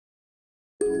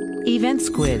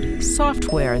Eventsquid,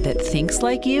 software that thinks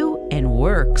like you and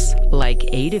works like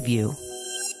 8 of you.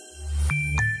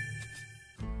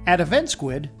 At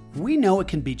Eventsquid, we know it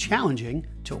can be challenging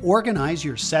to organize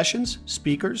your sessions,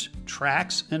 speakers,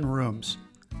 tracks, and rooms.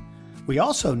 We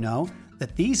also know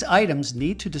that these items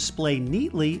need to display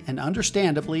neatly and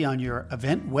understandably on your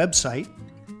event website,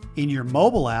 in your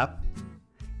mobile app,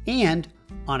 and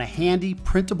on a handy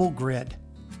printable grid.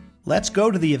 Let's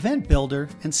go to the Event Builder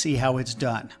and see how it's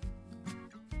done.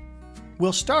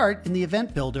 We'll start in the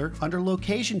Event Builder under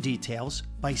Location Details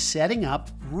by setting up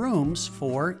rooms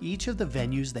for each of the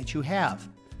venues that you have.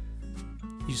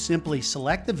 You simply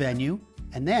select the venue,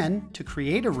 and then to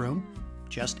create a room,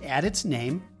 just add its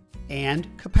name and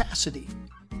capacity.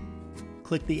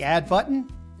 Click the Add button,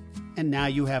 and now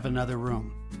you have another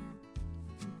room.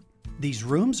 These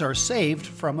rooms are saved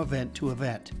from event to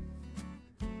event.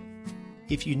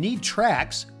 If you need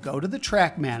tracks, go to the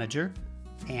Track Manager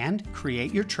and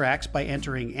create your tracks by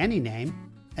entering any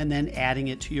name and then adding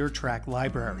it to your track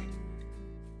library.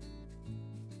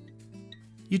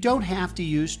 You don't have to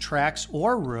use tracks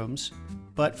or rooms,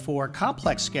 but for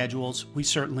complex schedules, we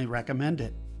certainly recommend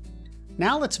it.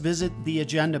 Now let's visit the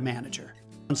Agenda Manager.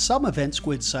 On some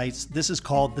Eventsquid sites, this is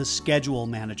called the Schedule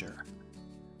Manager.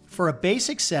 For a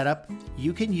basic setup,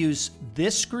 you can use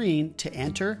this screen to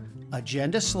enter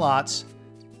agenda slots,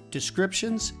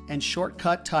 descriptions, and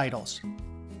shortcut titles.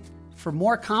 For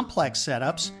more complex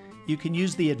setups, you can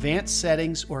use the Advanced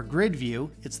Settings or Grid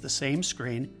View, it's the same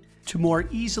screen, to more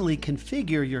easily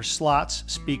configure your slots,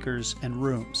 speakers, and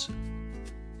rooms.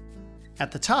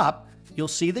 At the top, you'll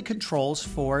see the controls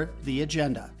for the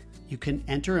agenda. You can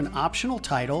enter an optional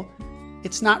title.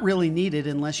 It's not really needed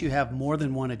unless you have more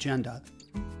than one agenda.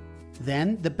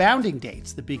 Then the bounding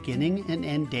dates, the beginning and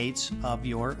end dates of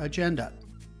your agenda.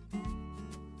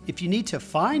 If you need to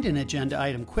find an agenda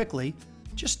item quickly,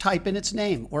 just type in its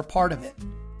name or part of it.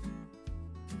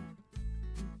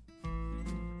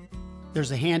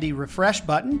 There's a handy refresh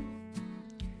button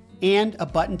and a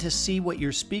button to see what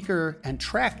your speaker and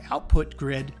track output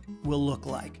grid will look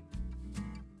like.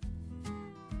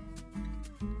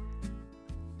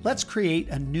 Let's create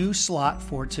a new slot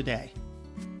for today.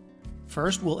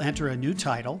 First, we'll enter a new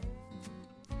title.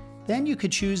 Then you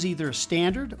could choose either a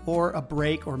standard or a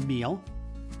break or meal,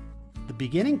 the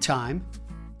beginning time,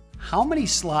 how many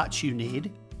slots you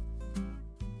need,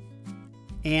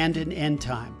 and an end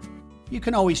time. You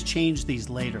can always change these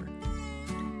later.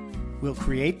 We'll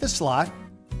create the slot,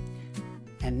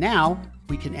 and now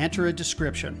we can enter a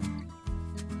description.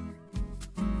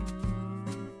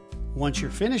 Once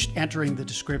you're finished entering the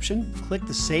description, click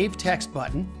the Save Text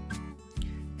button,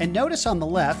 and notice on the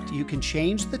left you can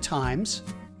change the times,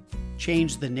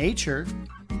 change the nature,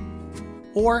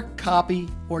 or copy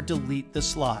or delete the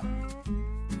slot.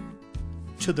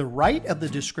 To the right of the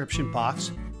description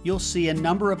box, you'll see a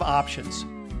number of options.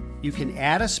 You can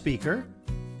add a speaker.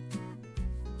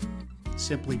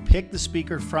 Simply pick the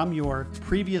speaker from your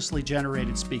previously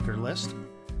generated speaker list,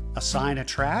 assign a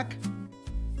track,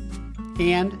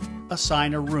 and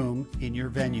assign a room in your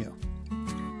venue.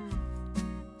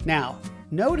 Now,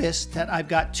 notice that I've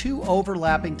got two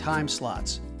overlapping time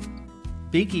slots.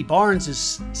 Binky Barnes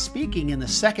is speaking in the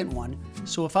second one,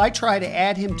 so if I try to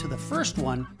add him to the first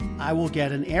one, I will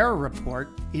get an error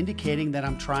report indicating that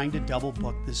I'm trying to double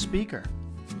book this speaker.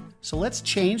 So let's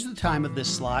change the time of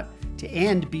this slot to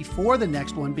end before the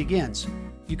next one begins.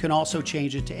 You can also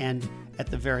change it to end at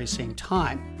the very same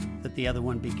time that the other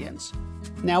one begins.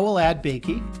 Now we'll add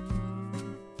Binky,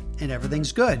 and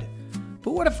everything's good.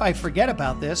 But what if I forget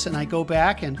about this and I go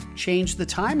back and change the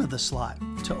time of the slot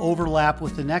to overlap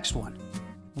with the next one?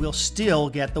 We'll still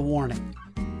get the warning.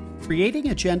 Creating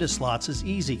agenda slots is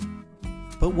easy,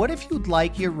 but what if you'd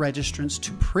like your registrants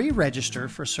to pre-register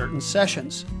for certain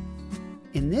sessions?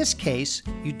 In this case,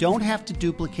 you don't have to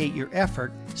duplicate your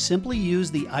effort, simply use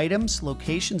the Items,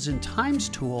 Locations, and Times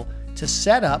tool to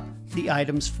set up the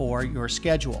items for your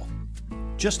schedule.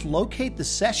 Just locate the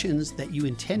sessions that you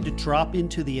intend to drop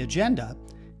into the agenda,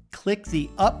 click the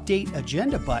Update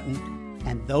Agenda button,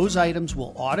 and those items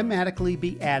will automatically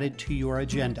be added to your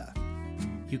agenda.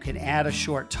 You can add a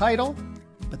short title,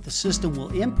 but the system will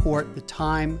import the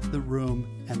time, the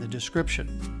room, and the description.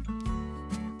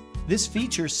 This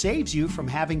feature saves you from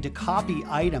having to copy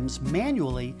items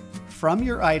manually from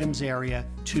your items area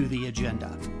to the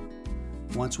agenda.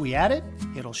 Once we add it,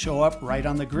 it'll show up right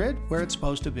on the grid where it's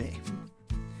supposed to be.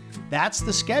 That's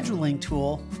the scheduling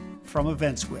tool from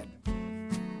Eventsquid.